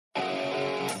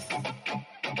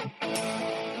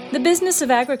The Business of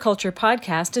Agriculture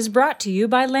podcast is brought to you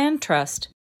by Land Trust.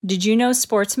 Did you know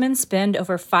sportsmen spend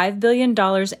over $5 billion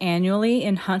annually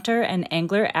in hunter and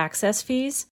angler access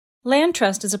fees? Land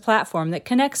Trust is a platform that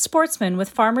connects sportsmen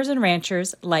with farmers and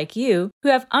ranchers like you who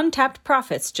have untapped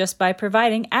profits just by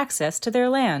providing access to their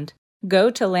land. Go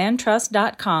to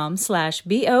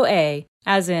landtrust.com/BOA,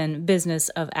 as in Business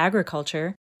of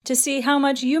Agriculture, to see how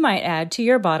much you might add to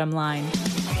your bottom line.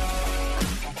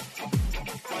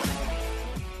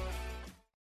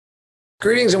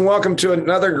 Greetings and welcome to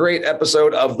another great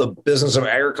episode of the Business of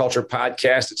Agriculture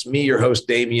podcast. It's me, your host,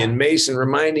 Damian Mason,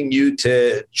 reminding you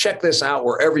to check this out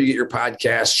wherever you get your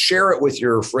podcasts. Share it with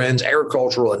your friends,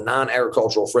 agricultural and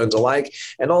non-agricultural friends alike.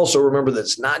 And also remember that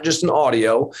it's not just an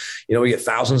audio. You know, we get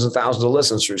thousands and thousands of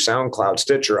listens through SoundCloud,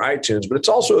 Stitcher, iTunes, but it's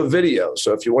also a video.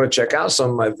 So if you want to check out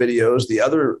some of my videos, the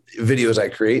other videos I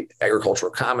create,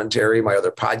 agricultural commentary, my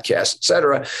other podcasts,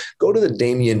 etc., go to the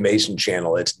Damian Mason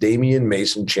channel. It's Damian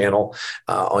Mason channel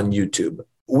on YouTube.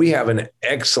 We have an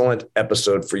excellent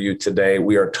episode for you today.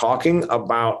 We are talking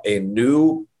about a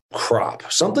new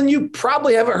crop, something you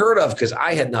probably haven't heard of because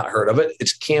I had not heard of it.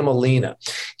 It's Camelina.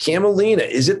 Camelina,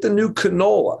 is it the new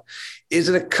canola? Is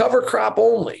it a cover crop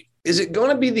only? Is it going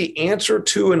to be the answer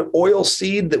to an oil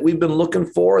seed that we've been looking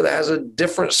for that has a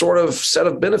different sort of set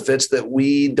of benefits that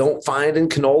we don't find in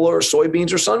canola or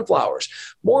soybeans or sunflowers?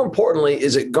 More importantly,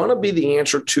 is it going to be the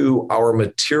answer to our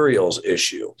materials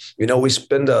issue? You know, we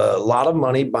spend a lot of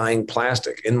money buying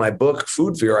plastic. In my book,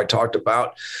 Food Fear, I talked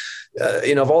about,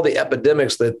 of all the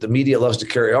epidemics that the media loves to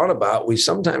carry on about, we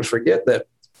sometimes forget that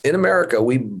in America,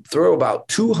 we throw about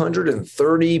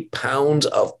 230 pounds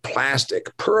of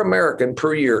plastic per American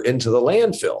per year into the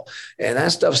landfill. And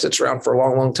that stuff sits around for a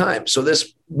long, long time. So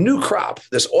this new crop,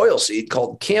 this oil seed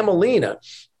called Camelina,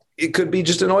 it could be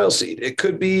just an oil seed. It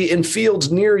could be in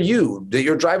fields near you that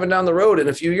you're driving down the road in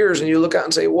a few years and you look out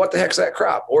and say, what the heck's that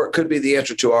crop? Or it could be the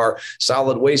answer to our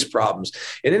solid waste problems.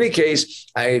 In any case,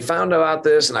 I found out about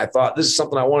this and I thought this is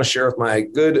something I want to share with my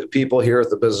good people here at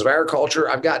the Business of Agriculture.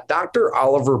 I've got Dr.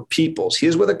 Oliver Peoples. He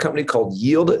is with a company called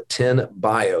Yield 10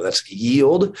 Bio. That's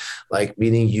yield, like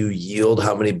meaning you yield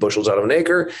how many bushels out of an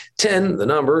acre, 10, the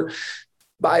number.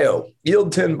 Bio.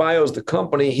 Yield 10 Bio is the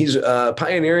company. He's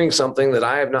pioneering something that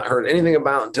I have not heard anything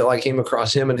about until I came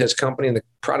across him and his company. And the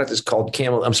product is called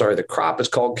the crop is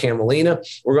called Camelina.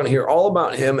 We're going to hear all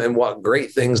about him and what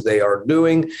great things they are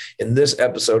doing in this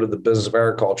episode of the Business of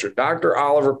Agriculture. Dr.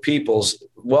 Oliver Peoples,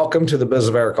 welcome to the Business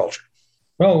of Agriculture.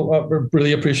 Well, I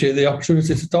really appreciate the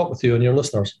opportunity to talk with you and your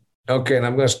listeners. Okay, and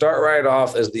I'm going to start right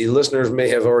off, as the listeners may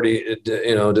have already,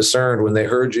 discerned when they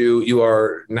heard you. You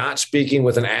are not speaking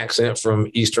with an accent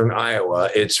from Eastern Iowa.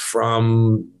 It's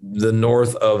from the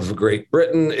north of Great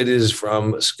Britain. It is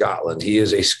from Scotland. He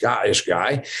is a Scottish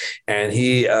guy, and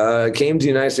he came to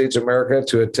the United States of America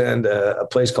to attend a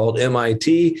place called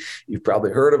MIT. You've probably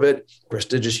heard of it,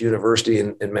 prestigious university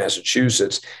in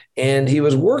Massachusetts, and he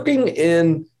was working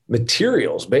in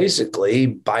materials, basically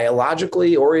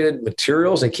biologically oriented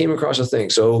materials. And came across a thing.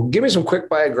 So give me some quick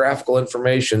biographical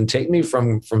information. Take me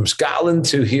from Scotland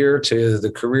to here to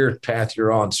the career path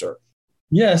you're on, sir.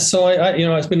 Yes. So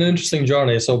it's been an interesting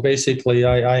journey. So basically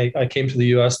I came to the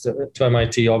US to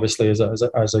MIT, obviously as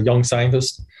a young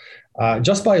scientist.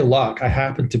 Just by luck, I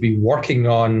happened to be working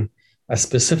on a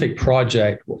specific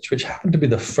project, which happened to be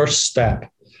the first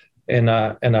step in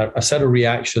a set of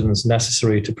reactions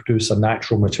necessary to produce a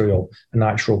natural material, a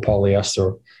natural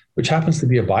polyester, which happens to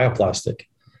be a bioplastic.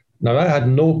 Now, I had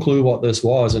no clue what this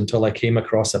was until I came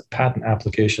across a patent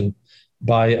application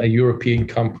by a European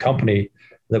company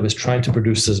that was trying to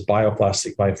produce this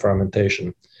bioplastic by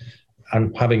fermentation.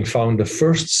 And having found the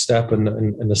first step in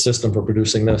the system for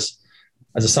producing this,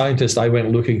 as a scientist, I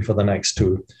went looking for the next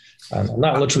two. And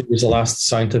that literally was the last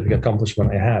scientific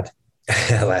accomplishment I had.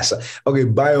 Okay,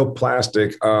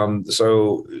 bioplastic.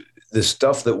 So the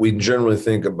stuff that we generally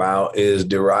think about is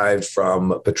derived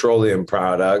from petroleum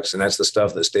products, and that's the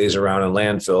stuff that stays around in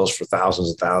landfills for thousands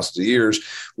and thousands of years.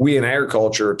 We in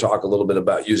agriculture talk a little bit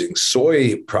about using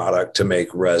soy product to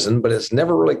make resin, but it's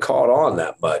never really caught on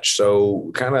that much. So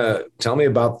kind of tell me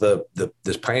about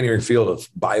this pioneering field of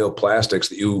bioplastics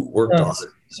that you worked on.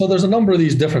 So there's a number of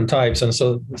these different types. And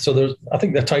so there's, I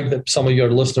think the type that some of your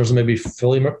listeners may be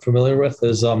familiar with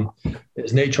is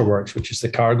NatureWorks, which is the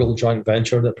Cargill joint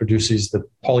venture that produces the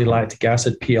polylactic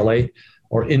acid, PLA,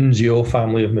 or NGO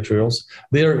family of materials.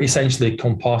 They're essentially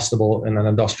compostable in an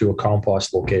industrial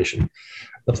compost location.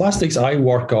 The plastics I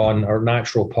work on are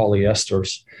natural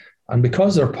polyesters. And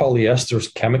because they're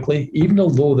polyesters chemically, even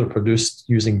although they're produced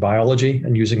using biology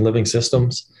and using living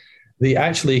systems, they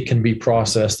actually can be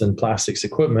processed in plastics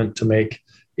equipment to make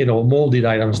molded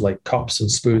items like cups and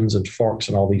spoons and forks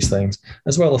and all these things,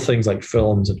 as well as things like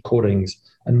films and coatings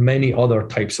and many other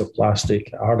types of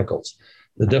plastic articles.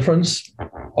 The difference,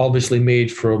 obviously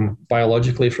made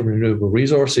biologically from renewable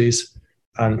resources,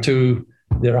 and two,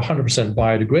 they're 100%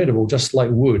 biodegradable, just like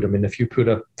wood. I mean, if you put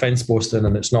a fence post in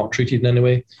and it's not treated in any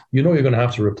way, you're going to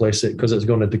have to replace it because it's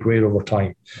going to degrade over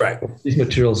time. Right. These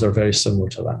materials are very similar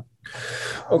to that.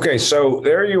 Okay, so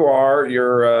there you are.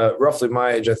 You're roughly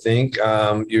my age, I think.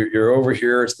 You're over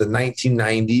here. It's the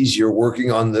 1990s. You're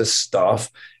working on this stuff.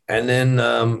 And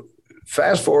then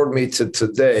fast forward me to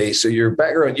today. So your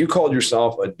background, you called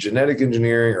yourself a genetic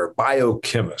engineering or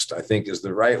biochemist, I think is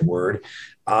the right word.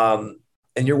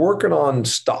 And you're working on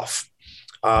stuff,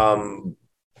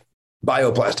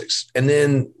 bioplastics. And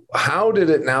then how did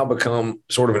it now become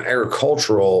sort of an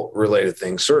agricultural related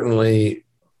thing? Certainly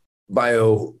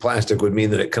bioplastic would mean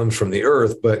that it comes from the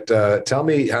earth, but tell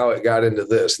me how it got into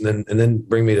this and then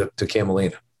bring me to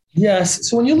Camelina. Yes.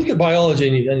 So when you look at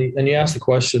biology and you ask the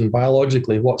question,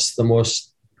 biologically, what's the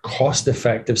most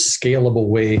cost-effective, scalable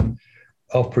way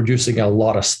of producing a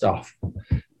lot of stuff?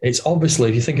 It's obviously,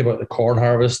 if you think about the corn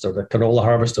harvest or the canola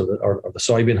harvest or the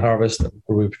soybean harvest,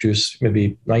 where we produce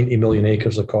maybe 90 million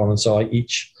acres of corn and soy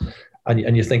each,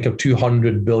 and you think of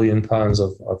 200 billion pounds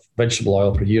of vegetable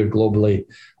oil per year globally,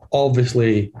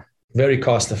 obviously very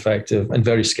cost effective and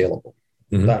very scalable.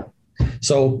 Mm-hmm.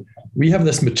 So we have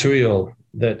this material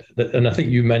that, and I think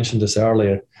you mentioned this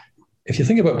earlier, if you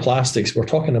think about plastics, we're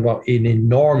talking about an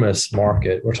enormous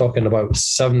market. We're talking about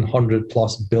 700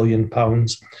 plus billion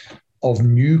pounds of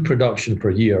new production per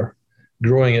year,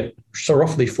 growing at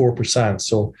roughly 4%.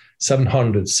 So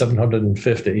 700,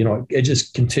 750, it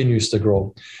just continues to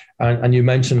grow. And you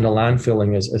mentioned the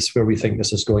landfilling is where we think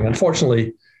this is going.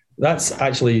 Unfortunately, that's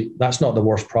not the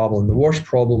worst problem. The worst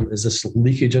problem is this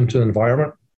leakage into the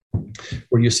environment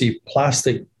where you see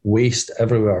plastic waste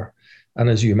everywhere. And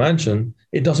as you mentioned,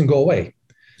 it doesn't go away.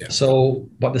 Yeah. So,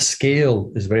 but the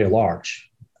scale is very large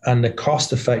and the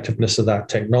cost effectiveness of that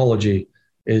technology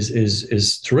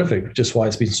is terrific, which is why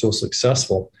it's been so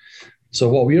successful. So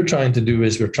what we're trying to do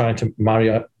is we're trying to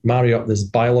marry up this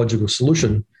biological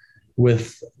solution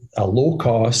with a low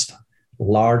cost,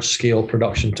 large scale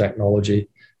production technology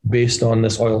based on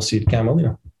this oilseed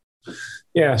Camelina.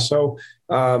 Yeah. So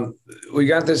we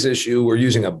got this issue. We're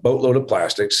using a boatload of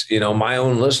plastics. My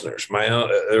own listeners,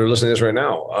 they're listening to this right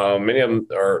now. Many of them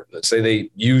are, let's say they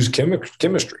use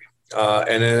chemistry.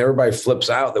 And then everybody flips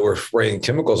out that we're spraying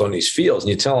chemicals on these fields. And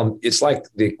you tell them it's like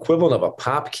the equivalent of a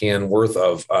pop can worth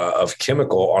of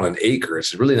chemical on an acre.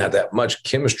 It's really not that much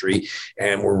chemistry.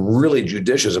 And we're really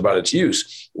judicious about its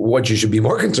use. What you should be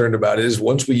more concerned about is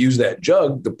once we use that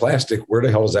jug, the plastic, where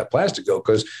the hell does that plastic go?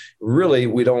 Because really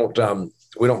we don't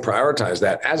prioritize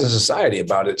that as a society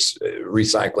about its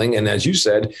recycling. And as you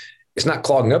said, it's not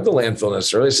clogging up the landfill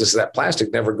necessarily. It's just that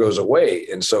plastic never goes away.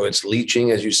 And so it's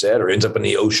leaching, as you said, or ends up in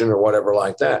the ocean or whatever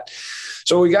like that.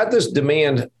 So we got this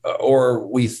demand, or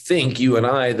we think, you and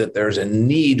I, that there's a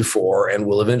need for and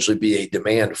will eventually be a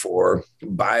demand for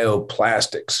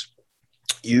bioplastics.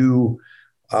 You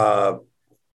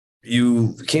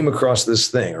came across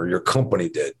this thing, or your company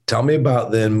did. Tell me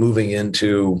about then moving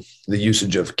into the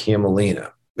usage of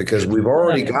Camelina. Because we've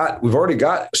already got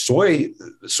soy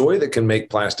that can make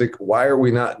plastic. Why are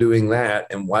we not doing that?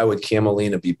 And why would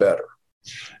Camelina be better?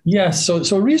 Yes,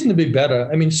 so reason to be better.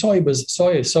 I mean, soy and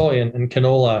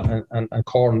canola and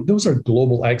corn. Those are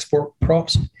global export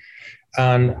crops,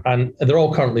 and they're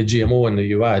all currently GMO in the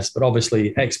US. But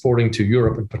obviously, exporting to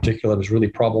Europe in particular is really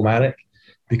problematic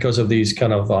because of these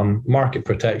kind of market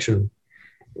protection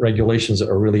regulations that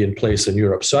are really in place in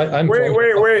Europe. So I'm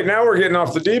wait. Now we're getting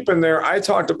off the deep end there. I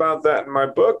talked about that in my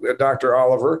book, Dr.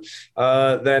 Oliver,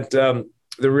 that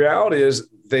the reality is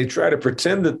they try to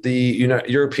pretend that the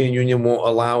European Union won't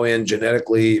allow in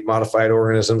genetically modified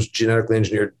organisms, genetically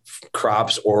engineered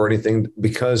crops or anything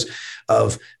because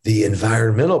of the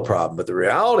environmental problem. But the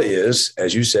reality is,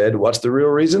 as you said, what's the real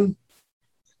reason?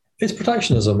 It's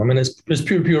protectionism. I mean, it's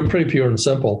pretty pure and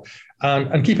simple.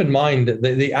 And keep in mind that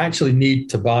they actually need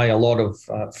to buy a lot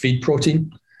of feed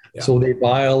protein. Yeah. So they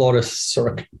buy a lot of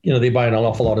they buy an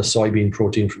awful lot of soybean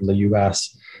protein from the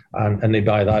US and they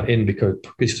buy that in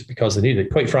because they need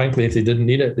it. Quite frankly, if they didn't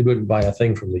need it, they wouldn't buy a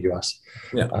thing from the US.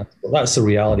 Yeah. That's the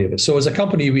reality of it. So as a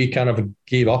company, we kind of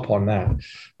gave up on that.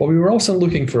 But we were also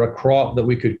looking for a crop that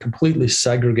we could completely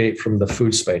segregate from the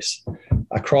food space,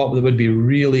 a crop that would be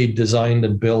really designed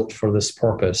and built for this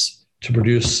purpose to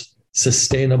produce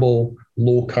sustainable,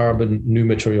 low carbon new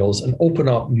materials and open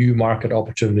up new market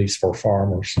opportunities for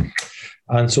farmers.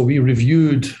 And so we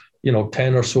reviewed,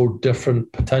 10 or so different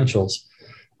potentials.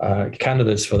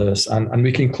 candidates for this. And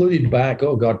we concluded back,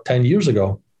 10 years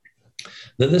ago,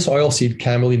 that this oilseed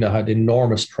Camelina had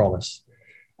enormous promise.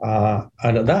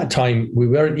 And at that time, we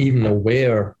weren't even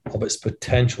aware of its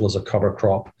potential as a cover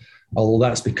crop, although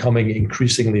that's becoming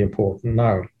increasingly important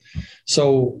now.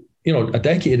 So, a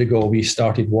decade ago, we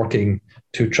started working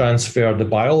to transfer the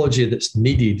biology that's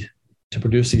needed to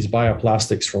produce these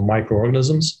bioplastics from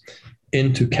microorganisms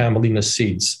into Camelina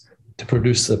seeds to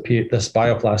produce this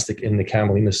bioplastic in the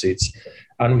Camelina seeds.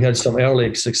 And we had some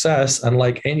early success, and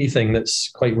like anything that's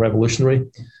quite revolutionary,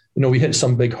 we hit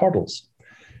some big hurdles.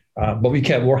 But we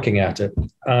kept working at it.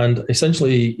 And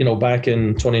essentially, back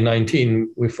in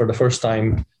 2019, we, for the first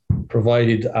time,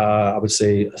 provided, I would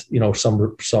say,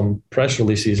 some press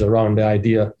releases around the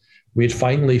idea we'd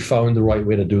finally found the right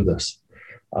way to do this.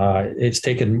 It's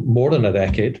taken more than a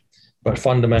decade, but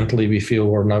fundamentally, we feel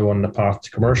we're now on the path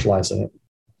to commercializing it.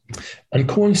 And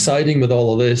coinciding with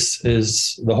all of this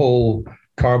is the whole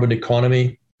carbon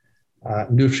economy,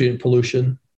 nutrient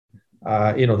pollution.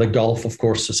 The Gulf, of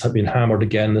course, has been hammered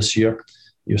again this year.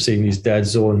 You're seeing these dead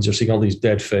zones, you're seeing all these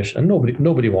dead fish, and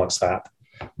nobody wants that.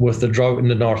 With the drought in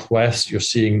the Northwest, you're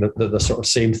seeing the sort of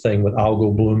same thing with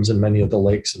algal blooms in many of the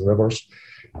lakes and rivers.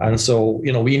 And so,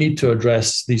 we need to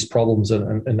address these problems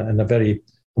in a very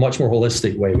much more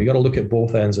holistic way. We got to look at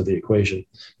both ends of the equation,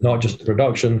 not just the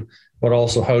production, but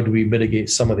also how do we mitigate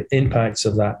some of the impacts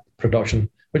of that production,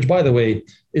 which, by the way,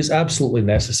 is absolutely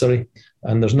necessary.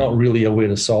 And there's not really a way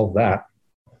to solve that.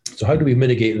 So how do we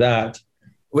mitigate that?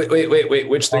 Wait.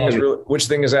 Which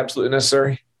thing is absolutely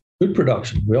necessary? Food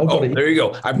production. We all got to eat. There you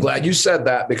go. I'm glad you said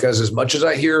that, because as much as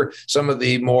I hear some of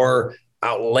the more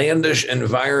outlandish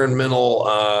environmental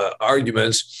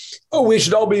arguments, we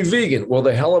should all be vegan. Well,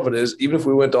 the hell of it is, even if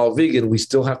we went all vegan, we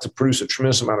still have to produce a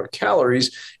tremendous amount of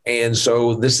calories. And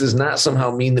so this does not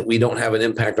somehow mean that we don't have an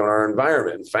impact on our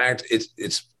environment. In fact,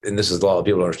 it's and this is a lot of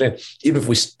people don't understand, even if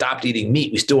we stopped eating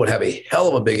meat, we still would have a hell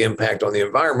of a big impact on the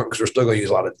environment, because we're still going to use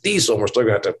a lot of diesel, and we're still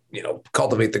going to have to,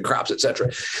 cultivate the crops, et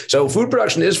cetera. So food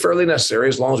production is fairly necessary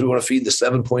as long as we want to feed the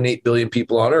 7.8 billion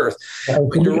people on Earth.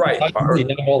 You're right.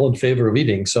 I'm all in favor of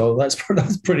eating. So that's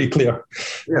pretty clear.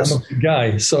 Yes. I'm a good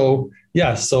guy. So,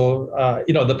 yeah. So,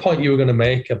 the point you were going to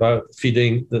make about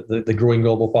feeding the growing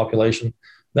global population,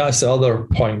 that's the other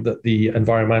point that the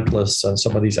environmentalists and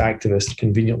some of these activists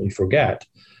conveniently forget.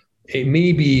 It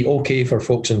may be okay for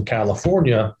folks in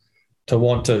California to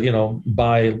want to,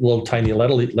 buy little tiny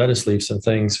lettuce leaves and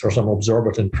things for some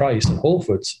exorbitant price in Whole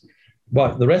Foods.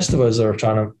 But the rest of us are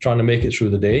trying to make it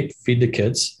through the day, feed the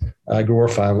kids, grow our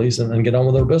families, and get on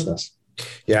with our business.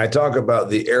 Yeah, I talk about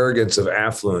the arrogance of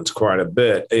affluence quite a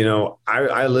bit.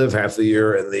 I live half the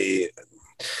year in the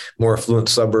more affluent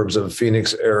suburbs of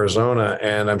Phoenix, Arizona.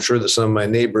 And I'm sure that some of my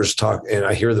neighbors talk, and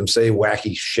I hear them say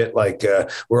wacky shit like,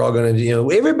 we're all going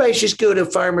to, everybody should go to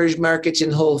farmers markets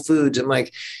and Whole Foods. And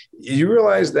like, you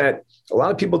realize that a lot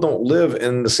of people don't live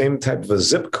in the same type of a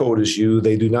zip code as you.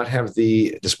 They do not have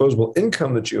the disposable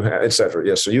income that you have, et cetera.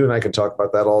 Yes. So you and I can talk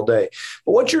about that all day.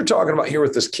 But what you're talking about here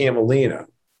with this Camelina,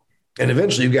 and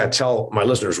eventually you've got to tell my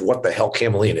listeners what the hell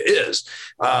Camelina is.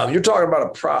 You're talking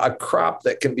about a crop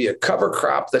that can be a cover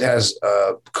crop that has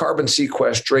carbon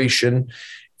sequestration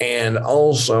and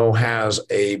also has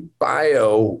a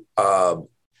bio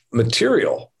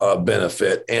material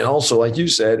benefit. And also, like you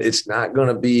said, it's not going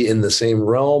to be in the same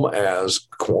realm as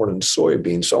corn and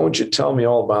soybeans. So I want you to tell me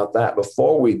all about that.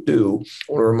 Before we do,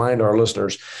 I want to remind our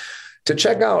listeners to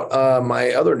check out my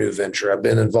other new venture I've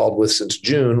been involved with since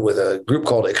June with a group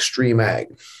called Extreme Ag.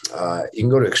 You can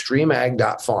go to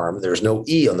extremeag.farm. There's no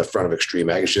E on the front of Extreme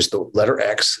Ag. It's just the letter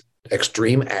X,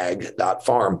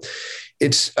 extremeag.farm.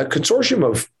 It's a consortium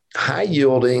of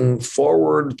high-yielding,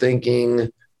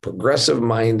 forward-thinking,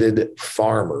 progressive-minded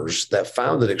farmers that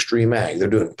founded Extreme Ag. They're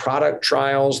doing product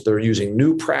trials. They're using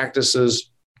new practices,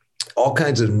 all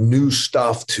kinds of new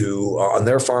stuff on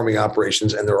their farming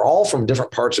operations. And they're all from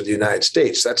different parts of the United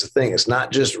States. That's the thing. It's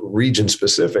not just region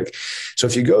specific. So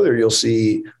if you go there, you'll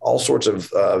see all sorts of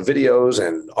videos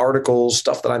and articles,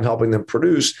 stuff that I'm helping them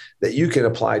produce that you can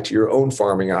apply to your own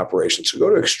farming operations. So go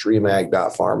to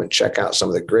extremeag.farm and check out some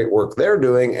of the great work they're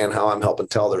doing and how I'm helping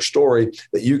tell their story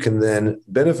that you can then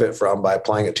benefit from by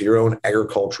applying it to your own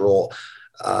agricultural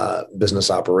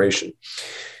business operation.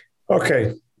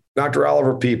 Okay. Dr.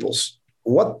 Oliver Peoples,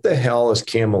 what the hell is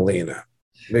Camelina?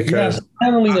 Because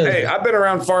hey, I've been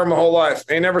around farm my whole life.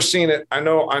 Ain't never seen it. I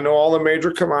know all the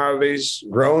major commodities,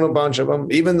 grown a bunch of them,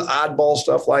 even the oddball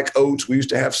stuff like oats. We used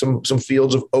to have some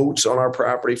fields of oats on our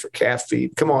property for calf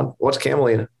feed. Come on, what's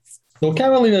Camelina? So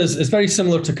Camelina is very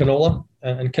similar to canola.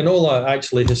 And canola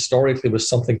actually historically was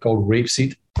something called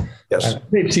rapeseed. Yes.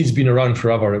 Rapeseed's been around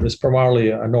forever. It was primarily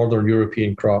a Northern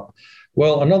European crop.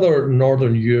 Well, another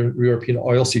Northern European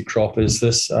oilseed crop is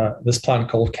this plant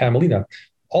called Camelina,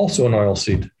 also an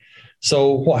oilseed.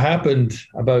 So what happened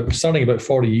starting about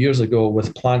 40 years ago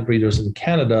with plant breeders in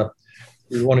Canada,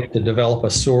 who wanted to develop a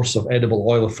source of edible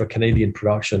oil for Canadian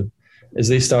production, is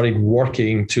they started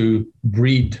working to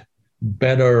breed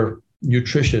better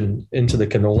nutrition into the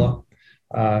canola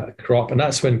crop. And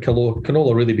that's when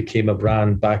canola really became a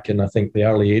brand back in, I think, the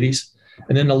early 80s.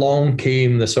 And then along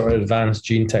came the sort of advanced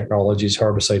gene technologies,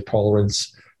 herbicide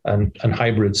tolerance, and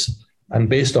hybrids. And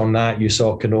based on that, you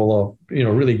saw canola,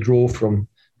 really grow from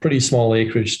pretty small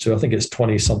acreage to, I think it's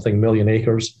 20-something million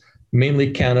acres,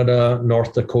 mainly Canada,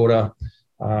 North Dakota,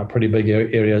 pretty big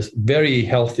areas, very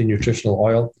healthy nutritional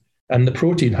oil. And the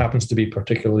protein happens to be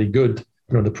particularly good.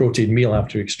 The protein meal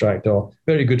after you extract oil,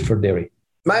 very good for dairy.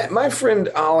 My friend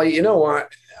Ollie, you know what?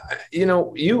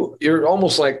 You're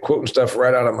almost like quoting stuff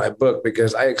right out of my book,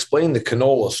 because I explained the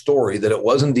canola story, that it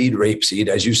was indeed rapeseed,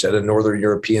 as you said, a Northern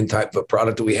European type of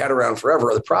product that we had around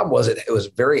forever. The problem was it was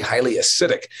very highly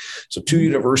acidic. So 2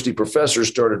 university professors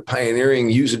started pioneering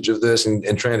usage of this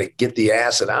and trying to get the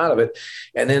acid out of it.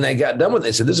 And then they got done with it.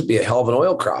 They said, this would be a hell of an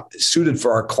oil crop. It's suited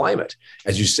for our climate.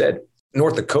 As you said,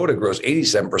 North Dakota grows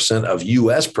 87% of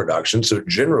U.S. production. So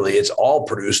generally, it's all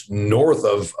produced north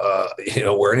of,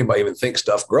 where anybody even thinks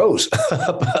stuff grows,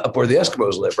 up where the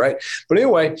Eskimos live, right? But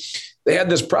anyway, they had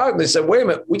this product. They said, wait a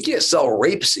minute, we can't sell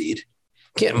rapeseed.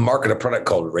 Can't market a product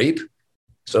called rape.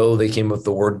 So they came up with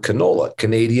the word canola,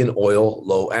 Canadian oil,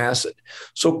 low acid.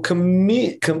 So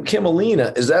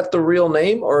Camelina, is that the real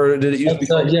name, or did it used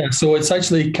to be? Yeah, so it's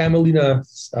actually Camelina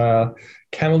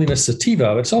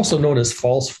sativa. It's also known as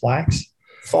false flax.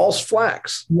 False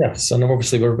flax. Yes, and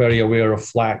obviously we're very aware of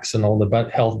flax and all the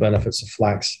health benefits of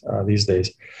flax these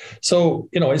days. So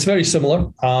it's very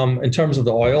similar in terms of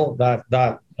the oil.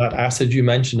 That acid you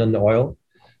mentioned in the oil,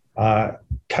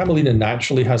 Camelina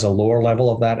naturally has a lower level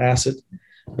of that acid,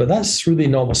 but that's really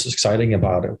not what's exciting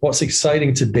about it. What's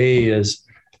exciting today is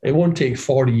it won't take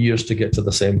 40 years to get to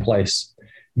the same place,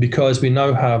 because we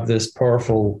now have this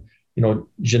powerful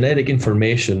genetic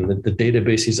information, the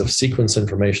databases of sequence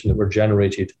information that were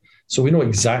generated. So we know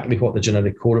exactly what the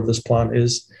genetic code of this plant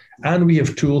is, and we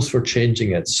have tools for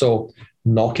changing it. So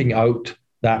knocking out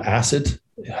that acid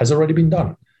has already been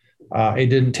done. It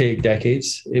didn't take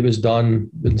decades. It was done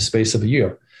in the space of a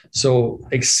year. So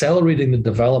accelerating the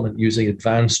development using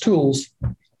advanced tools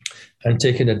and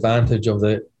taking advantage of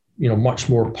the much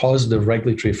more positive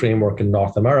regulatory framework in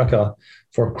North America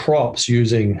for crops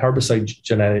using herbicide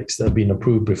genetics that have been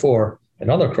approved before in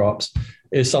other crops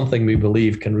is something we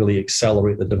believe can really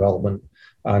accelerate the development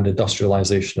and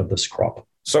industrialization of this crop.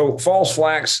 So false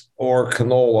flax or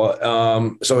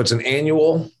canola, so it's an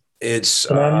annual, it's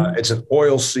an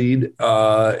oil seed.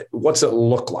 What's it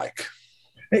look like?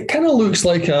 It kind of looks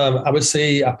like, I would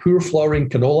say, a poor flowering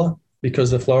canola,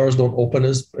 because the flowers don't open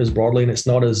as broadly and it's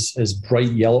not as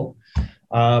bright yellow.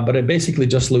 But it basically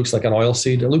just looks like an oil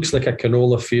seed. It looks like a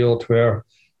canola field where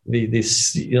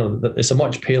it's a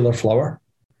much paler flower.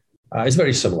 It's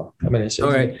very similar. I mean, it's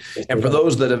okay. And for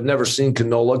those that have never seen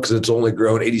canola, because it's only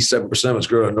grown 87% of it's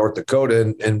grown in North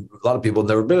Dakota, and a lot of people have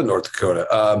never been in North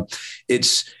Dakota.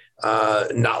 It's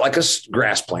not like a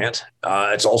grass plant.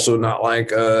 It's also not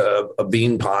like a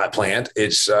bean pot plant.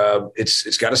 It's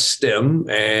got a stem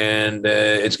and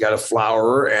it's got a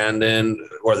flower, and then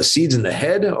or the seeds in the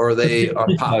head, or are they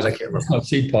on pods? I can't remember.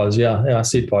 Seed pods, yeah,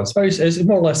 seed pods. It's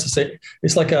more or less the same.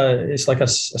 It's like a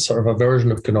sort of a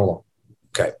version of canola.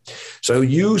 Okay. So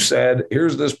you said,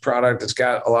 here's this product that's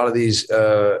got a lot of these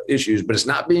issues, but it's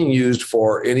not being used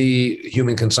for any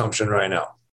human consumption right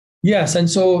now. Yes. And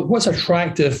so what's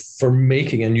attractive for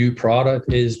making a new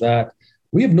product is that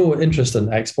we have no interest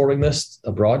in exporting this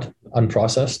abroad,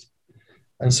 unprocessed.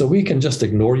 And so we can just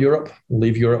ignore Europe,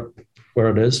 leave Europe where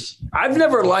it is. I've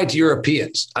never liked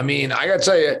Europeans. I mean, I got to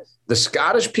tell you, the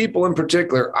Scottish people in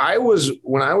particular,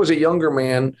 when I was a younger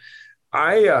man,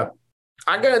 I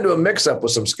got into a mix-up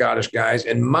with some Scottish guys,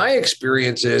 and my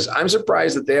experience is I'm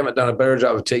surprised that they haven't done a better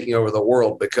job of taking over the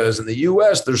world, because in the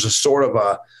U.S., there's a sort of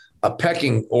a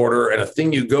pecking order and a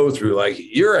thing you go through, like,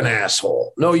 you're an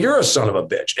asshole. No, you're a son of a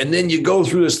bitch. And then you go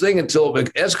through this thing until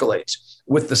it escalates.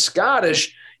 With the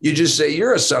Scottish, you just say,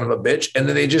 you're a son of a bitch, and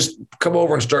then they just come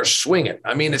over and start swinging.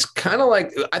 I mean, it's kind of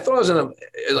like, I thought I was in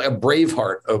a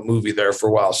Braveheart movie there for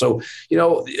a while. So, you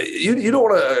don't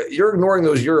want to, you're ignoring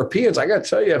those Europeans. I got to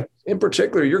tell you, in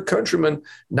particular, your countrymen,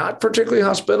 not particularly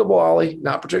hospitable, Ollie,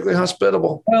 not particularly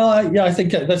hospitable. Well, I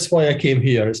think that's why I came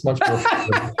here. It's much more.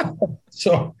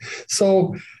 So,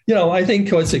 I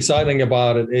think what's exciting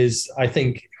about it is, I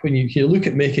think when you look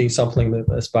at making something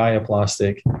that's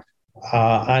bioplastic,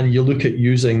 and you look at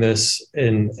using this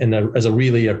as a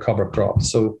relay or cover crop.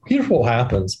 So here's what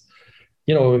happens.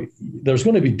 There's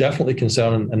going to be definitely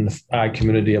concern in the ag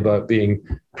community about being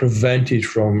prevented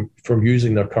from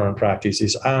using their current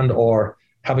practices and or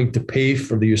having to pay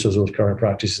for the use of those current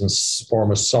practices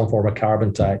in some form of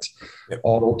carbon tax,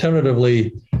 or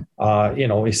alternatively,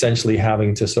 essentially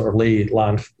having to sort of lay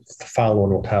land fallow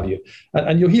and what have you.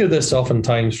 And you'll hear this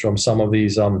oftentimes from some of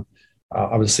these,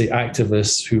 I would say,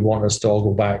 activists who want us to all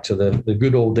go back to the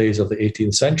good old days of the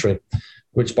 18th century,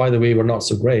 which, by the way, were not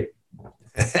so great.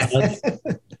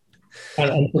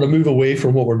 and sort of move away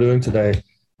from what we're doing today.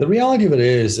 The reality of it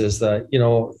is that,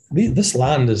 this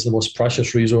land is the most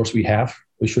precious resource we have.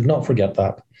 We should not forget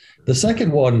that. The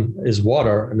second one is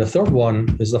water, and the third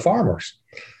one is the farmers.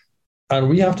 And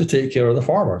we have to take care of the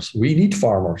farmers. We need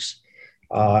farmers.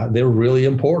 They're really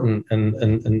important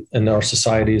in our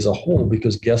society as a whole,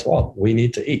 because guess what? We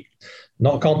need to eat.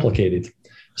 Not complicated.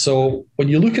 So when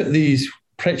you look at these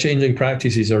changing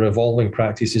practices or evolving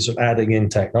practices or adding in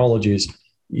technologies,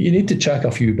 you need to check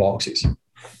a few boxes.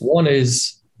 One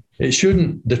is, it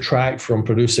shouldn't detract from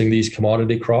producing these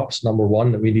commodity crops. Number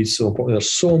one, that we need so important. They're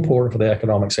so important for the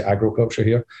economics of agriculture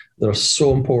here. They're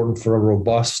so important for a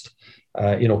robust,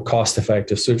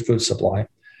 cost-effective food supply.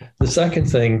 The second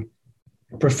thing,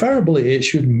 preferably, it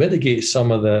should mitigate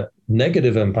some of the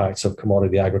negative impacts of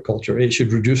commodity agriculture. It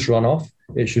should reduce runoff.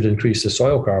 It should increase the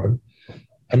soil carbon.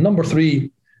 And number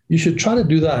three, you should try to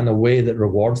do that in a way that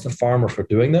rewards the farmer for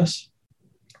doing this.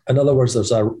 In other words,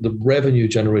 there's the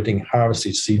revenue-generating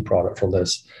harvested seed product from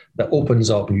this that opens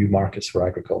up new markets for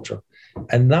agriculture.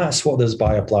 And that's what this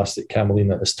bioplastic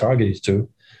Camelina is targeted to.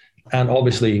 And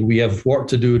obviously, we have work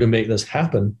to do to make this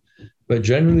happen. But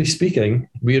generally speaking,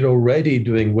 we're already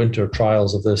doing winter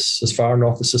trials of this as far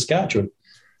north as Saskatchewan.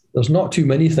 There's not too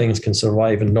many things can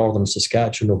survive in northern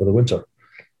Saskatchewan over the winter,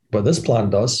 but this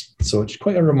plant does. So it's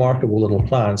quite a remarkable little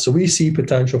plant. So we see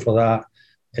potential for that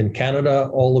in Canada,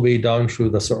 all the way down through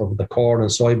the sort of the corn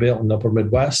and soy belt in the upper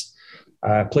Midwest,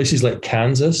 places like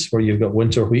Kansas, where you've got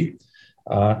winter wheat,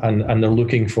 and they're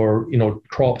looking for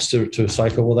crops to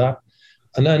cycle with that.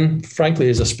 And then, frankly,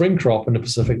 as a spring crop in the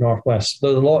Pacific Northwest,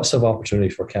 there are lots of opportunity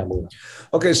for Camelina.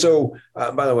 Okay, so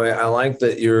by the way, I like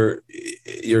that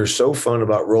you're so fun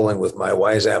about rolling with my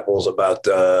wise apples about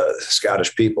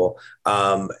Scottish people,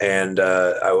 and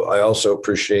I also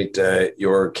appreciate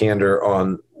your candor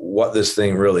on what this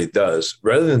thing really does.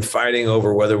 Rather than fighting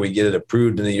over whether we get it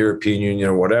approved in the European Union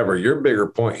or whatever, your bigger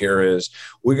point here is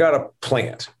we got a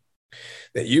plant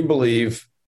that you believe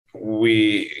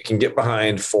we can get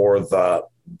behind for the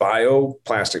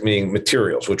bioplastic, meaning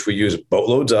materials, which we use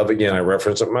boatloads of. Again, I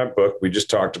reference it in my book. We just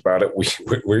talked about it.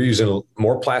 We're using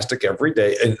more plastic every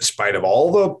day, in spite of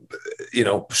all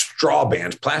the, straw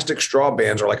bans. Plastic straw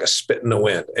bans are like a spit in the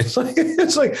wind. It's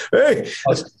like, hey,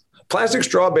 plastic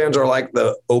straw bans are like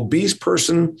the obese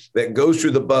person that goes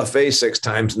through the buffet 6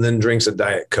 times and then drinks a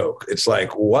Diet Coke. It's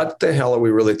like, what the hell are we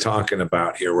really talking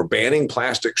about here? We're banning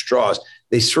plastic straws.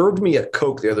 They served me a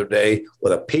Coke the other day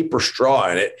with a paper straw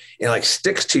in it, and it like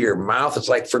sticks to your mouth. It's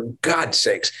like, for God's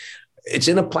sakes, it's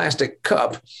in a plastic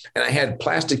cup, and I had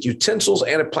plastic utensils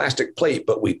and a plastic plate,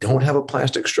 but we don't have a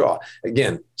plastic straw.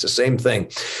 Again, it's the same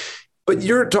thing. But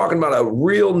you're talking about a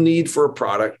real need for a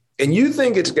product, and you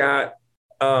think it's got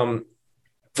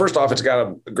first off, it's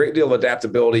got a great deal of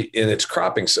adaptability in its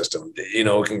cropping system.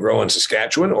 It can grow in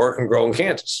Saskatchewan or it can grow in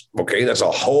Kansas. Okay, that's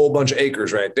a whole bunch of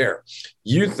acres right there.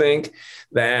 You think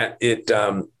that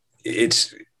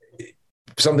it's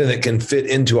something that can fit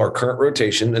into our current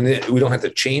rotation, and we don't have to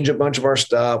change a bunch of our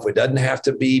stuff. It doesn't have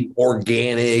to be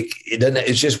organic.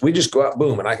 It's just, we just go out,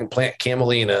 boom, and I can plant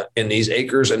Camelina in these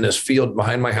acres in this field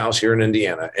behind my house here in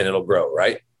Indiana, and it'll grow,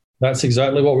 right? That's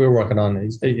exactly what we're working on.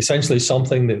 It's essentially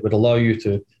something that would allow you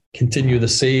to continue the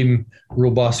same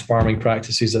robust farming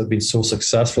practices that have been so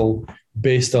successful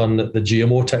based on the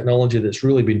GMO technology that's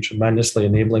really been tremendously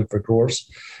enabling for growers.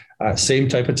 Same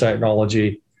type of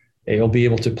technology. It'll be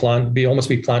able to almost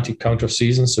be planted counter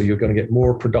season. So you're going to get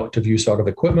more productive use out of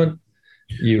equipment.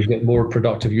 You get more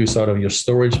productive use out of your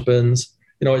storage bins.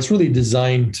 It's really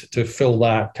designed to fill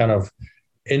that kind of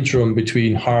interim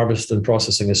between harvest and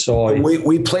processing of soy.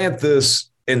 We plant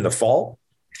this in the fall.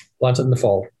 Plant it in the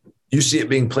fall. You see it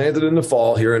being planted in the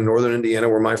fall here in northern Indiana,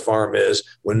 where my farm is.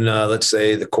 When let's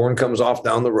say the corn comes off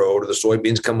down the road, or the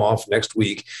soybeans come off next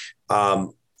week,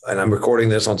 and I'm recording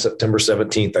this on September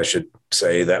 17th, I should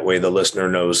say, that way the listener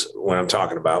knows what I'm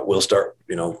talking about. We'll start,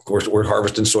 we're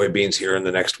harvesting soybeans here in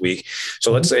the next week.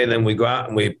 So let's say then we go out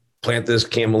and we plant this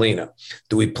Camelina.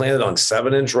 Do we plant it on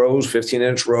 7-inch rows,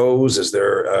 15-inch rows? Is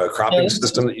there a cropping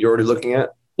system that you're already looking at?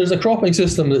 There's a cropping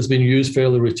system that's been used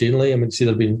fairly routinely. I mean, it's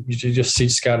either been just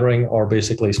seed scattering or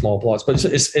basically small plots, but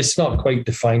it's not quite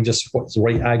defined just what the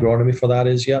right agronomy for that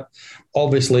is yet.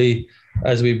 Obviously,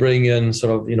 as we bring in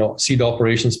sort of, seed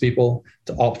operations people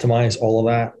to optimize all of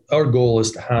that, our goal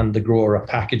is to hand the grower a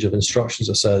package of instructions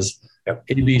that says, yep,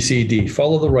 A, B, C, D,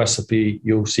 follow the recipe,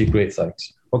 you'll see great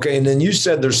things. Okay. And then you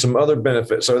said there's some other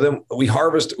benefits. So then we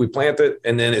harvest, we plant it,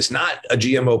 and then it's not a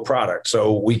GMO product.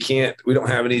 So we don't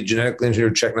have any genetically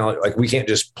engineered technology. Like we can't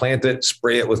just plant it,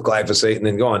 spray it with glyphosate and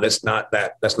then go on. That's not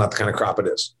the kind of crop it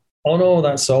is. Oh no,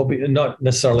 that's all not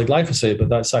necessarily glyphosate, but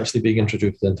that's actually being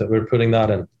introduced into it. We're putting that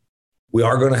in. We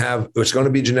are going to have, it's going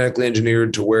to be genetically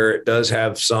engineered to where it does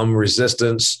have some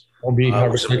resistance,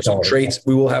 some traits.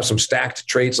 We will have some stacked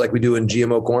traits like we do in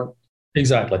GMO corn.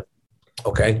 Exactly.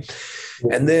 Okay.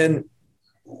 And then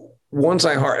once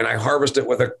I harvest it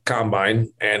with a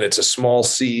combine, and it's a small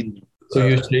seed. So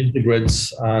you change the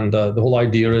grids, and the whole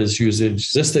idea is use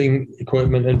existing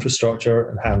equipment, infrastructure,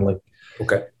 and handling.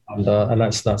 Okay. And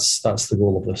that's the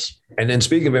goal of this. And then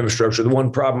speaking of infrastructure, the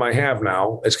one problem I have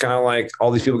now, it's kind of like all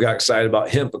these people got excited about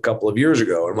hemp a couple of years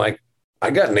ago. I'm like, I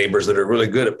got neighbors that are really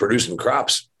good at producing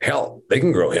crops. Hell, they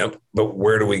can grow hemp, but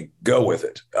where do we go with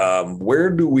it? Where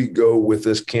do we go with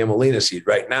this Camelina seed?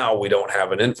 Right now, we don't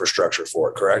have an infrastructure for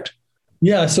it, correct?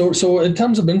 Yeah. So in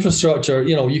terms of infrastructure,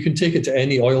 you can take it to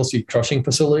any oilseed crushing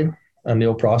facility and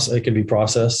it can be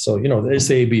processed. So, it's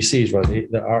the ABCs,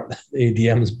 right? The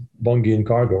ADMs, Bungie and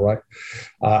Cargo,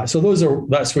 right? So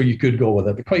that's where you could go with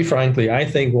it. But quite frankly, I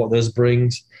think what this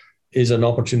brings is an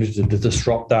opportunity to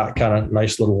disrupt that kind of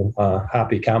nice little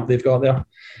happy camp they've got there.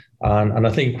 And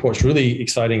I think what's really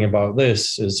exciting about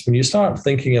this is when you start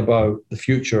thinking about the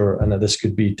future and that this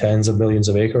could be tens of millions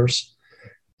of acres.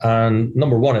 And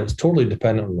number one, it's totally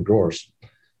dependent on the growers.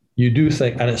 You do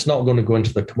think, and it's not going to go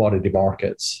into the commodity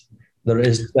markets. There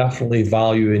is definitely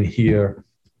value in here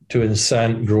to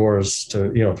incent growers to,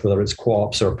 whether it's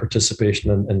co-ops or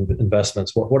participation in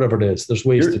investments, whatever it is, there's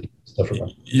ways to do stuff from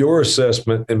that. Your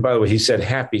assessment, and by the way, he said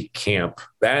happy camp.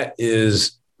 That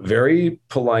is very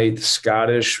polite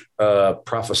Scottish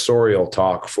professorial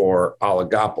talk for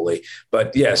oligopoly.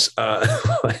 But yes,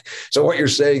 so what you're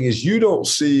saying is you don't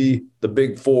see the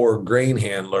big four grain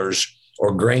handlers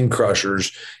or grain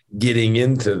crushers getting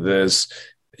into this.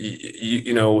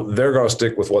 They're going to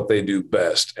stick with what they do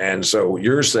best. And so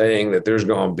you're saying that there's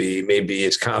going to be, maybe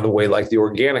it's kind of the way like the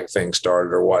organic thing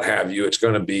started or what have you. It's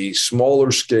going to be smaller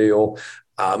scale.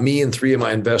 Me and 3 of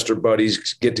my investor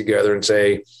buddies get together and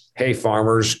say, hey,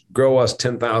 farmers, grow us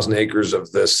 10,000 acres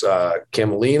of this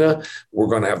Camelina. We're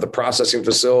going to have the processing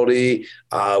facility.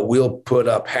 We'll put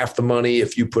up half the money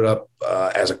if you put up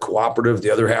as a cooperative, the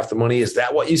other half the money. Is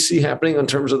that what you see happening in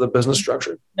terms of the business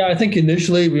structure? Yeah, I think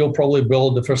initially we'll probably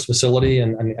build the first facility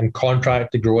and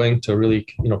contract the growing to really,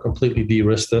 completely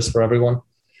de-risk this for everyone.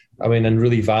 I mean, and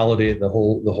really validate the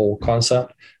whole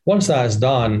concept. Once that's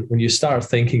done, when you start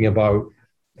thinking about,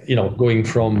 going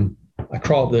from a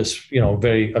crop that's,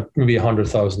 maybe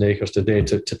 100,000 acres today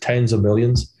to tens of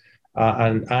millions,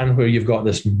 and where you've got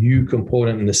this new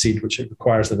component in the seed, which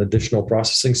requires an additional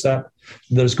processing step,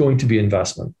 there's going to be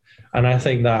investment. And I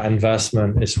think that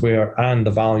investment is where, and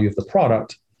the value of the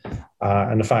product,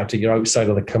 and the fact that you're outside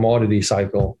of the commodity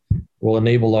cycle will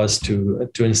enable us to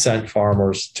incent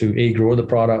farmers to A, grow the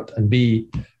product, and B,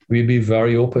 we'd be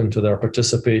very open to their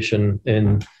participation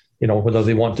in, whether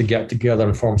they want to get together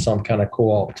and form some kind of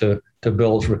co-op to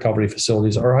build recovery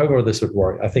facilities or however this would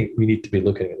work. I think we need to be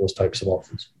looking at those types of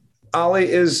options. Ollie,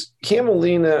 is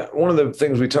Camelina, one of the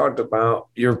things we talked about,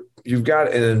 you've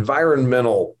got an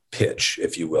environmental pitch,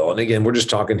 if you will. And again, we're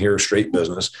just talking here straight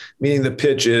business, meaning the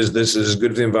pitch is this is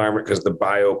good for the environment because the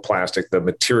bioplastic, the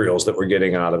materials that we're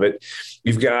getting out of it.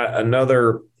 You've got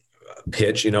another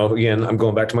pitch, again, I'm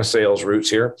going back to my sales roots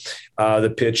here.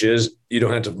 The pitch is you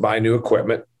don't have to buy new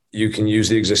equipment. You can use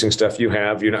the existing stuff you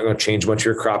have. You're not going to change much of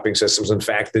your cropping systems. In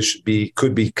fact, this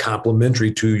could be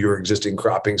complementary to your existing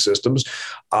cropping systems.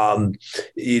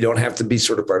 You don't have to be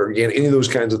certified organic, any of those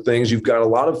kinds of things. You've got a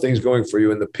lot of things going for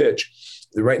you in the pitch.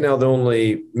 Right now, the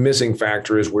only missing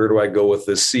factor is where do I go with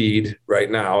this seed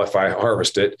right now if I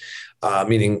harvest it,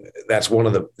 meaning that's one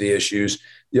of the issues.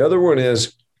 The other one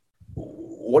is,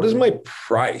 what is my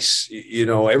price?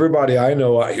 Everybody I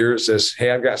know out here says,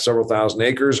 hey, I've got several thousand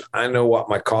acres. I know what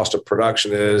my cost of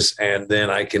production is, and then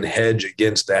I can hedge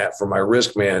against that for my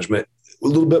risk management. A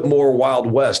little bit more Wild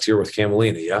West here with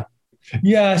Camelina, yeah?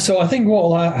 Yeah, so I think what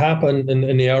will happen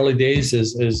in the early days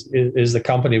is the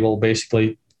company will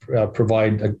basically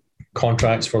provide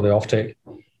contracts for the offtake.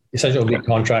 essentially be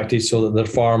contracted so that the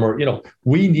farmer,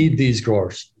 we need these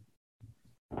growers.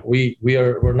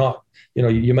 We're not,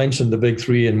 you mentioned the big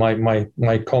three in my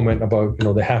comment about,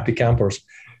 the happy campers.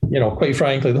 Quite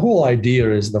frankly, the whole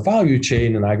idea is the value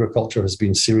chain in agriculture has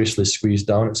been seriously squeezed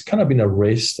down. It's kind of been a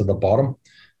race to the bottom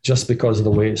just because of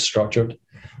the way it's structured.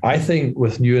 I think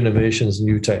with new innovations,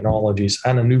 new technologies,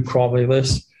 and a new crop like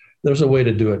this, there's a way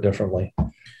to do it differently.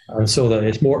 And so that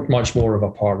it's much more of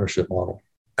a partnership model.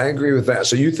 I agree with that.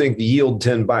 So you think Yield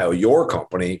 10 Bio, your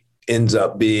company, ends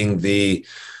up being the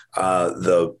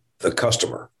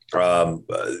customer,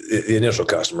 the initial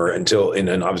customer, and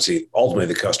then obviously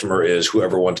ultimately the customer is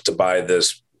whoever wants to buy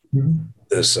this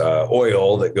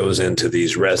oil that goes into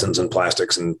these resins and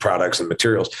plastics and products and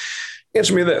materials.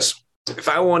 Answer me this: if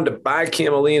I wanted to buy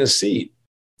Camelina seed,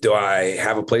 do I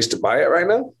have a place to buy it right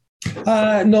now?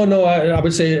 No. I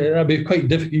would say it'd be quite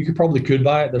difficult. You could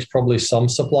buy it. There's probably some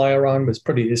supply around, but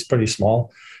it's pretty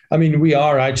small. I mean, we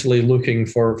are actually looking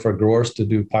for growers to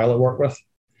do pilot work with.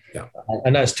 Yeah.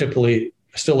 And that's typically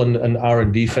still in an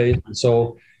R&D phase.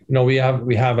 So, we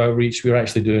have outreach. We're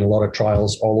actually doing a lot of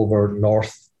trials all over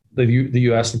the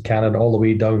US and Canada, all the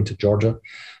way down to Georgia.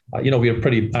 We are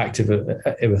pretty active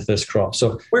with this crop.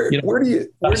 So where do you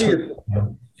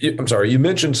I'm sorry, you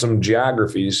mentioned some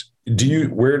geographies.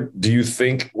 Where do you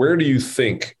think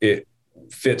it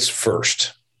fits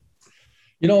first?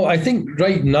 I think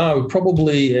right now,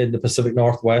 probably in the Pacific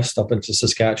Northwest up into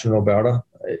Saskatchewan, Alberta,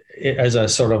 as a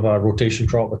sort of a rotation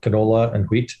crop with canola and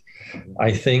wheat.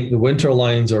 I think the winter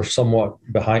lines are somewhat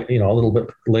behind, a little bit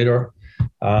later.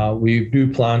 We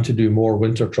do plan to do more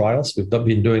winter trials. We've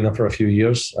been doing them for a few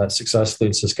years successfully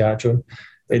in Saskatchewan.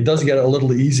 It does get a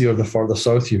little easier the further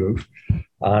south you move.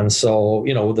 And so,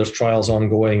 there's trials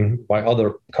ongoing by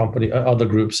other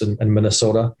groups in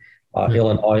Minnesota,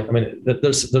 Illinois. I mean,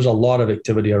 there's a lot of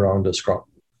activity around this crop.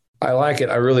 I like it.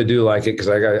 I really do like it because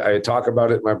I talk about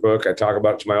it in my book. I talk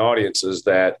about it to my audiences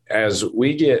that as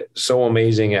we get so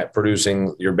amazing at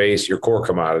producing your core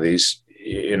commodities,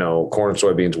 corn,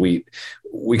 soybeans, wheat,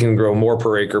 we can grow more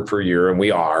per acre per year. And we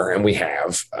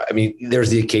have. I mean, there's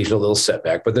the occasional little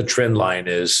setback, but the trend line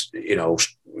is,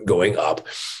 going up.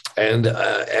 And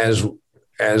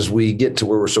as we get to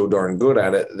where we're so darn good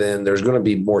at it, then there's going to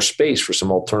be more space for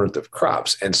some alternative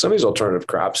crops. And some of these alternative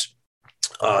crops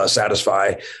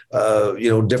satisfy,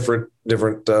 different,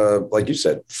 like you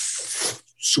said,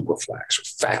 super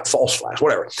flax or false flax,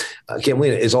 whatever.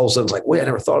 Camelina is all of a sudden like, wait, I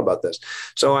never thought about this.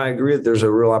 So I agree that there's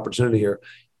a real opportunity here.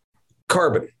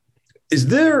 Carbon. Is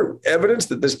there evidence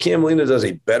that this Camelina does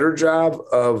a better job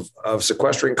of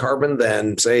sequestering carbon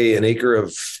than, say, an acre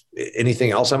of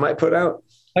anything else I might put out?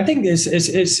 I think it's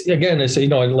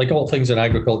like all things in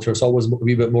agriculture, it's always a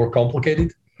wee bit more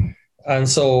complicated. And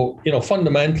so,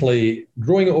 fundamentally,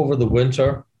 growing it over the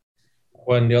winter,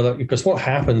 because what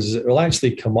happens is it will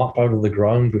actually come up out of the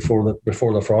ground before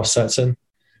the frost sets in.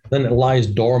 Then it lies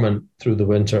dormant through the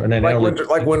winter, and then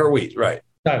like winter wheat, right?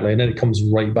 Exactly, and then it comes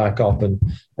right back up, and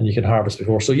you can harvest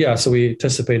before. So so we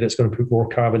anticipate it's going to put more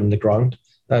carbon in the ground.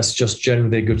 That's just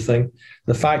generally a good thing.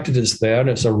 The fact that it's there and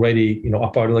it's already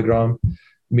up out of the ground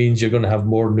means you're going to have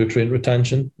more nutrient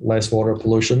retention, less water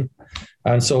pollution,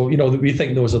 and so we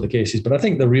think those are the cases. But I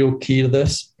think the real key to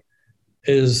this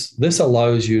is this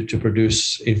allows you to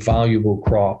produce a valuable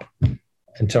crop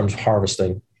in terms of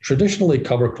harvesting. Traditionally,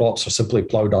 cover crops are simply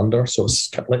plowed under, so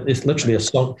it's literally a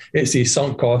sunk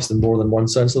cost in more than one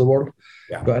sense of the word.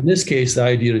 Yeah. But in this case, the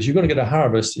idea is you're going to get a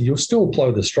harvest. You'll still plow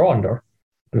the straw under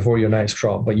before your next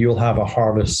crop, but you'll have a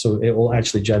harvest, so it will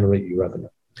actually generate you revenue.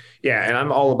 Yeah, and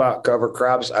I'm all about cover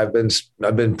crops. I've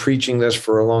been preaching this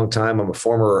for a long time. I'm a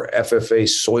former FFA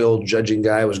soil judging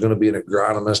guy. I was going to be an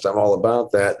agronomist. I'm all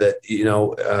about that.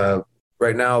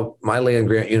 Right now, my land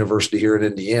grant university here in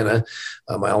Indiana,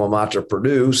 my alma mater,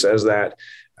 Purdue, says that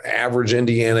average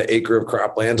Indiana acre of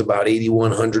cropland is about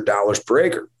 $8,100 per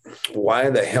acre. Why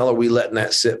the hell are we letting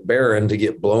that sit barren to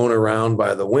get blown around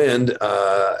by the wind?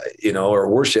 Or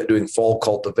worse yet, doing fall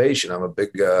cultivation. I'm a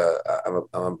big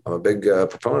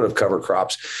proponent of cover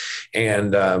crops,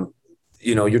 and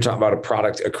you're talking about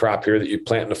a crop here that you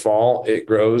plant in the fall. It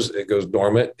grows, it goes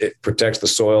dormant, it protects the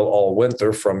soil all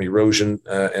winter from erosion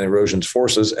and erosion's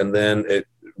forces, and then it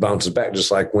bounces back just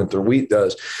like winter wheat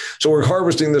does. So we're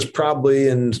harvesting this probably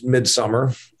in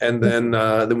midsummer, and then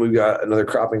we've got another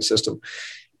cropping system.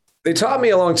 They taught me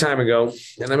a long time ago,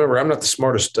 and I remember I'm not the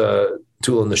smartest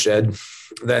tool in the shed,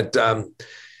 that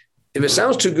if it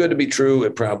sounds too good to be true,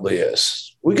 it probably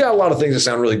is. We got a lot of things that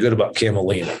sound really good about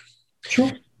Camelina.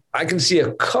 Sure. I can see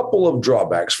a couple of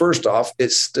drawbacks. First off,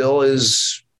 it still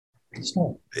is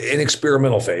in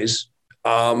experimental phase.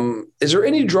 Is there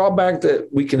any drawback that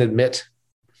we can admit?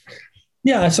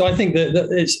 Yeah, so I think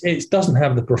that it doesn't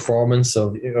have the performance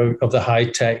of the high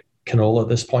tech canola at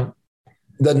this point.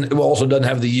 It also doesn't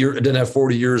have the year. It doesn't have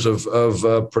 40 years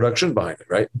of production behind it,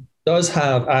 right? Does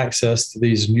have access to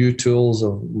these new tools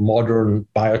of modern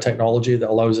biotechnology that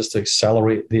allows us to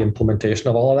accelerate the implementation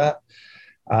of all of that.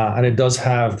 And it does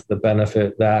have the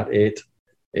benefit that it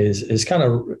is kind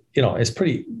of,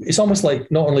 it's almost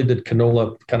like not only did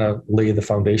canola kind of lay the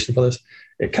foundation for this,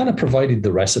 it kind of provided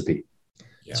the recipe.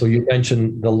 Yeah. So you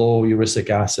mentioned the low uric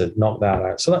acid, knock that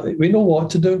out. So that we know what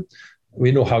to do,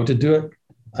 we know how to do it,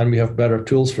 and we have better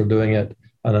tools for doing it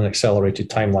and an accelerated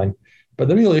timeline. But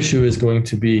the real issue is going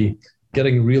to be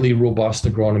getting really robust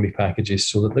agronomy packages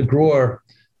so that the grower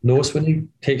knows when he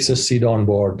takes his seed on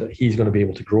board that he's going to be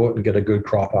able to grow it and get a good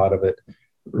crop out of it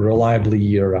reliably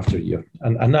year after year.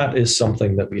 And that is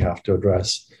something that we have to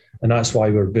address. And that's why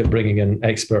we're bringing in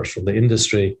experts from the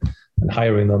industry and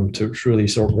hiring them to really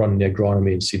sort of run the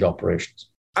agronomy and seed operations.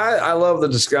 I love the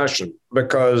discussion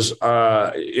because,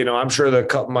 I'm sure that a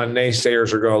couple of my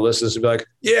naysayers are going to listen and be like,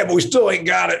 yeah, but we still ain't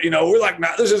got it. We're like,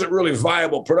 nah, this isn't really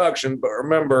viable production. But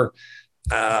remember,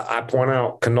 I point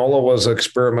out canola was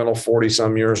experimental 40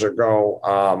 some years ago.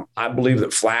 I believe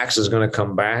that flax is going to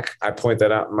come back. I point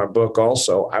that out in my book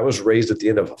also. I was raised at the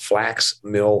end of Flax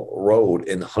Mill Road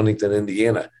in Huntington,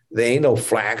 Indiana. There ain't no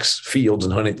flax fields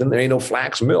in Huntington. There ain't no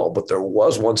flax mill, but there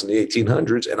was once in the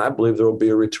 1800s, and I believe there will be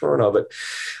a return of it.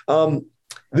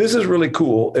 This is really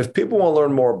cool. If people want to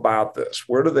learn more about this,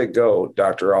 where do they go,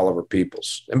 Dr. Oliver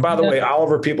Peoples? And by the way,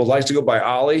 Oliver Peoples likes to go by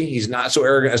Ollie. He's not so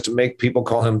arrogant as to make people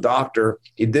call him doctor.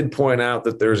 He did point out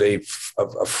that there's a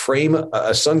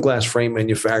sunglass frame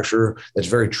manufacturer that's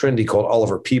very trendy called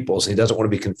Oliver Peoples. And he doesn't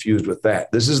want to be confused with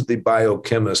that. This is the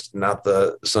biochemist, not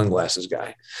the sunglasses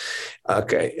guy.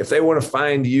 Okay. If they want to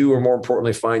find you, or more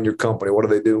importantly, find your company, what do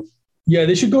they do? Yeah,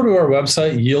 they should go to our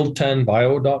website,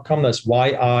 yield10bio.com. That's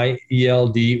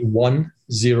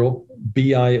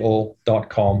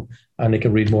yield10bio.com. And they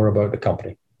can read more about the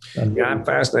company. Yeah, I'm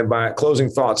fascinated by it. Closing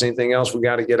thoughts. Anything else we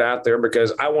got to get out there?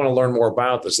 Because I want to learn more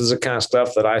about this. This is the kind of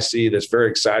stuff that I see that's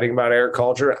very exciting about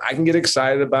agriculture. I can get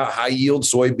excited about high yield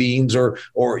soybeans or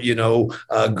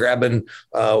grabbing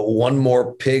one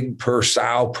more pig per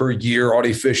sow per year on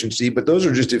efficiency. But those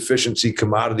are just efficiency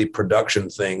commodity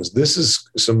production things. This is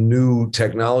some new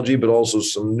technology, but also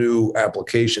some new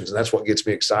applications. And that's what gets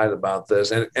me excited about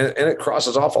this. And it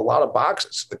crosses off a lot of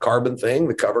boxes, the carbon thing,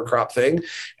 the cover crop thing,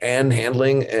 and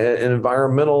handling an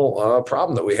environmental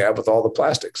problem that we have with all the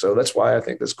plastic. So that's why I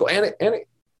think this is cool. And it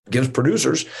gives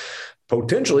producers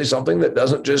potentially something that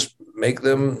doesn't just make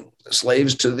them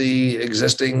slaves to the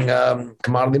existing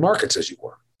commodity markets, as you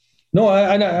were. No,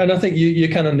 and I think you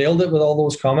kind of nailed it with all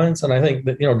those comments. And I think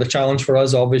that, the challenge for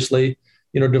us, obviously,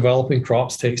 developing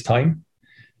crops takes time.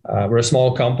 We're a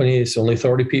small company. It's only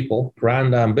 30 people,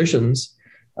 grand ambitions.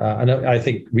 And I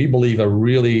think we believe a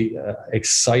really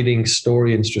exciting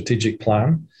story and strategic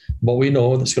plan. But we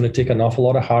know that's going to take an awful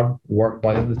lot of hard work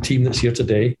by the team that's here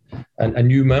today and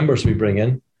new members we bring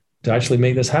in to actually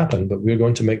make this happen. But we're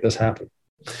going to make this happen.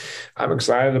 I'm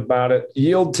excited about it.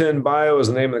 Yield 10 Bio is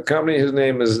the name of the company. His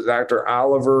name is Dr.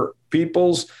 Oliver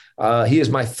Peoples. He is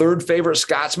my third favorite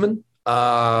Scotsman.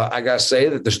 I got to say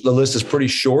that the list is pretty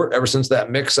short ever since that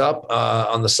mix up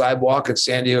on the sidewalk in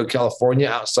San Diego, California,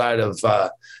 outside of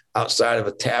a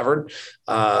tavern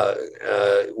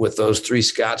with those three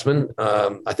Scotsmen.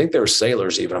 I think they were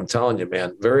sailors even. I'm telling you,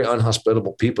 man, very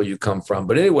unhospitable people you come from.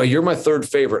 But anyway, you're my third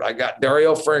favorite. I got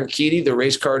Dario Franchitti, the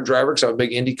race car driver, because I'm a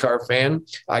big IndyCar fan.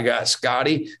 I got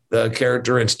Scotty, the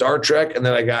character in Star Trek. And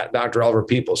then I got Dr. Oliver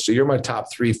Peoples. So you're my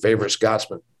top three favorite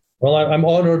Scotsmen. Well, I'm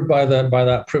honored by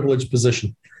that privileged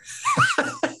position.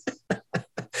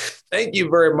 Thank you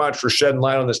very much for shedding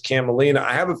light on this Camelina.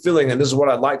 I have a feeling, and this is what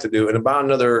I'd like to do, in about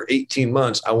another 18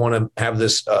 months, I want to have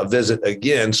this visit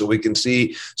again so we can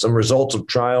see some results of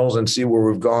trials and see where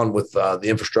we've gone with the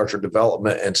infrastructure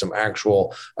development and some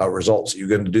actual results. Are you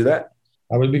going to do that?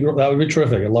 That would be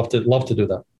terrific. I'd love to do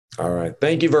that. All right.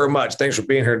 Thank you very much. Thanks for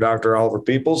being here, Dr. Oliver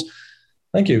Peoples.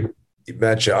 Thank you. You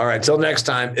betcha. All right. Till next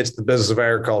time, it's the Business of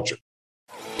Agriculture.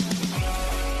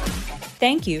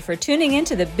 Thank you for tuning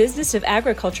into the Business of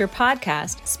Agriculture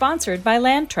podcast, sponsored by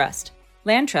Land Trust.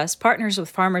 Land Trust partners with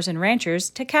farmers and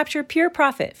ranchers to capture pure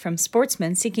profit from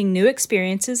sportsmen seeking new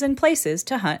experiences and places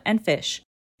to hunt and fish.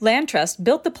 Land Trust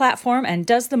built the platform and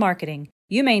does the marketing.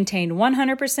 You maintain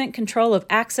 100% control of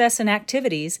access and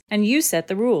activities, and you set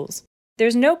the rules.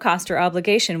 There's no cost or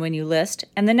obligation when you list,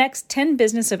 and the next 10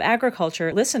 Business of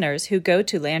Agriculture listeners who go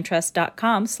to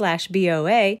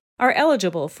landtrust.com/BOA are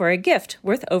eligible for a gift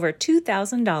worth over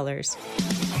 $2,000.